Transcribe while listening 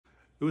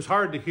It was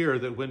hard to hear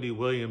that Wendy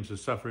Williams is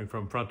suffering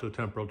from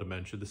frontotemporal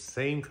dementia, the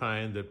same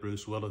kind that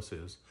Bruce Willis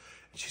is.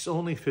 She's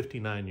only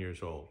 59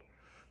 years old.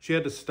 She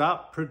had to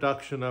stop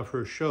production of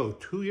her show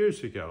 2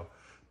 years ago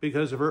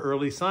because of her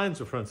early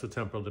signs of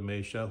frontotemporal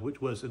dementia,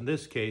 which was, in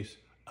this case,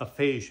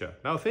 aphasia.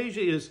 Now,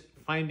 aphasia is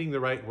finding the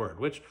right word,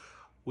 which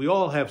we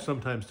all have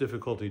sometimes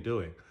difficulty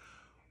doing,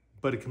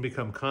 but it can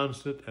become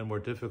constant and more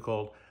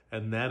difficult,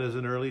 and that is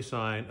an early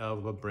sign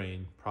of a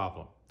brain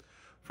problem.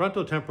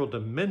 Frontotemporal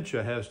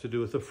dementia has to do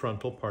with the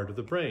frontal part of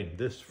the brain,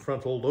 this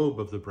frontal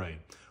lobe of the brain,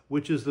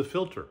 which is the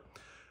filter.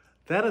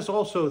 That is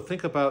also,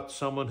 think about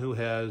someone who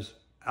has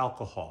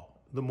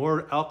alcohol. The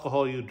more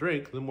alcohol you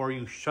drink, the more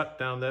you shut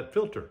down that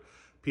filter.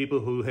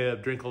 People who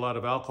drink a lot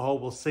of alcohol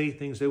will say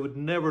things they would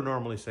never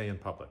normally say in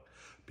public.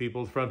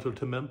 People with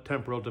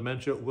frontotemporal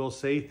dementia will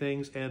say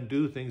things and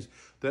do things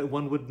that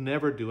one would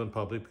never do in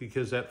public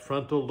because that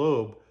frontal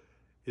lobe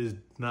is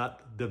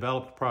not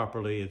developed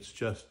properly. It's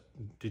just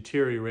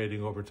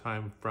deteriorating over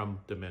time from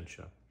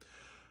dementia.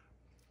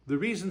 The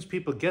reasons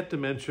people get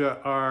dementia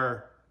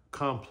are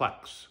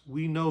complex.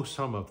 We know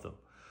some of them.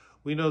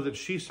 We know that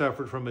she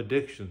suffered from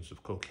addictions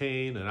of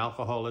cocaine and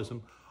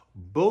alcoholism.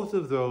 Both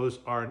of those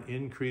are an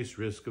increased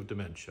risk of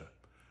dementia.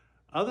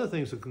 Other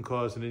things that can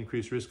cause an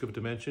increased risk of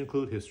dementia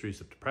include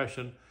histories of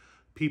depression,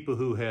 people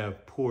who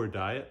have poor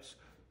diets,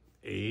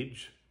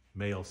 age,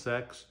 male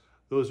sex.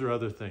 Those are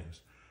other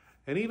things.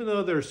 And even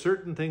though there are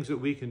certain things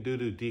that we can do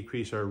to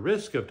decrease our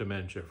risk of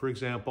dementia, for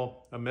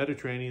example, a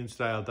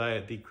Mediterranean-style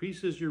diet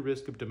decreases your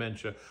risk of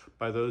dementia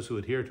by those who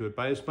adhere to it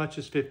by as much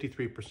as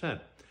 53%.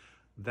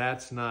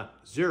 That's not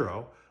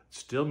zero. It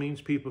still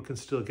means people can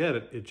still get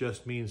it. It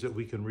just means that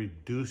we can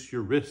reduce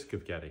your risk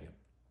of getting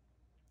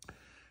it.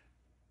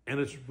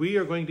 And we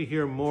are going to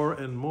hear more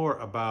and more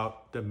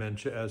about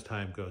dementia as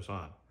time goes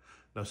on.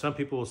 Now, some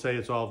people will say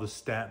it's all the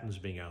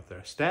statins being out there.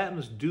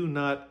 Statins do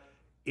not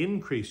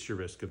increase your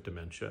risk of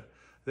dementia.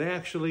 They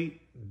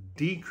actually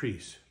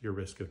decrease your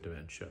risk of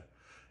dementia.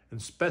 And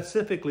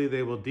specifically,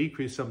 they will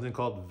decrease something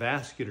called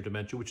vascular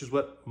dementia, which is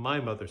what my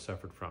mother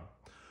suffered from.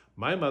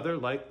 My mother,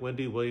 like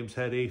Wendy Williams,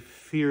 had a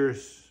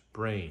fierce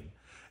brain.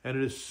 And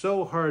it is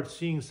so hard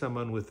seeing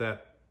someone with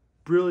that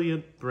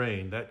brilliant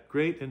brain, that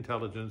great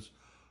intelligence,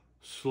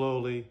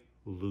 slowly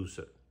lose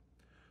it.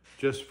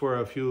 Just for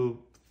a few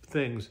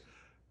things,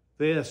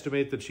 they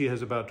estimate that she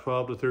has about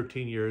 12 to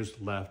 13 years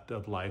left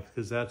of life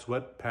because that's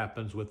what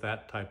happens with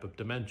that type of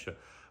dementia.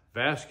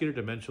 Vascular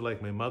dementia,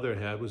 like my mother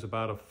had, was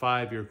about a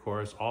 5-year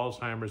course.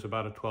 Alzheimer's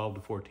about a 12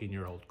 to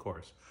 14-year-old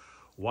course.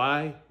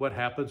 Why? What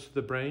happens to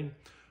the brain?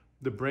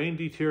 The brain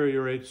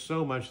deteriorates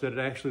so much that it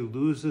actually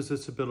loses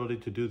its ability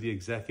to do the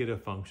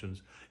executive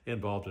functions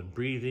involved in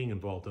breathing,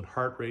 involved in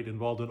heart rate,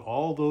 involved in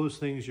all those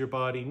things your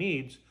body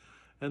needs.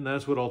 And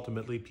that's what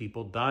ultimately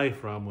people die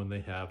from when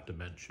they have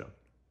dementia.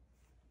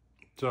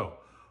 So,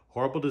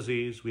 horrible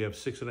disease. We have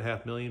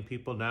 6.5 million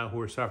people now who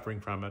are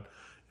suffering from it.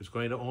 It's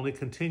going to only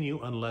continue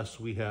unless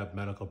we have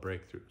medical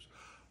breakthroughs.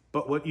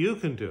 But what you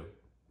can do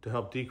to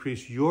help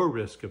decrease your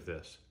risk of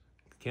this,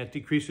 can't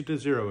decrease it to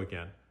zero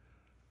again,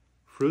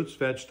 fruits,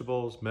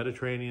 vegetables,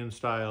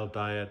 Mediterranean-style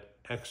diet,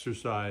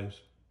 exercise,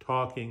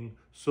 talking,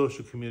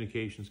 social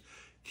communications.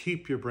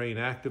 Keep your brain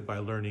active by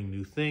learning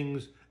new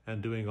things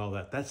and doing all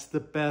that. That's the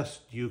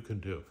best you can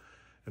do.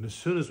 And as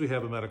soon as we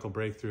have a medical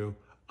breakthrough,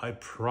 I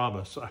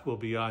promise I will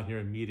be on here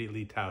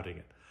immediately touting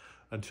it.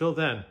 Until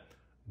then,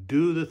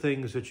 do the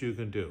things that you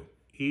can do.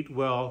 Eat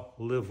well,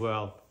 live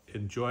well,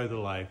 enjoy the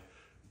life,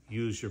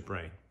 use your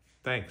brain.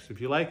 Thanks.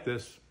 If you like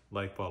this,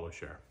 like, follow,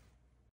 share.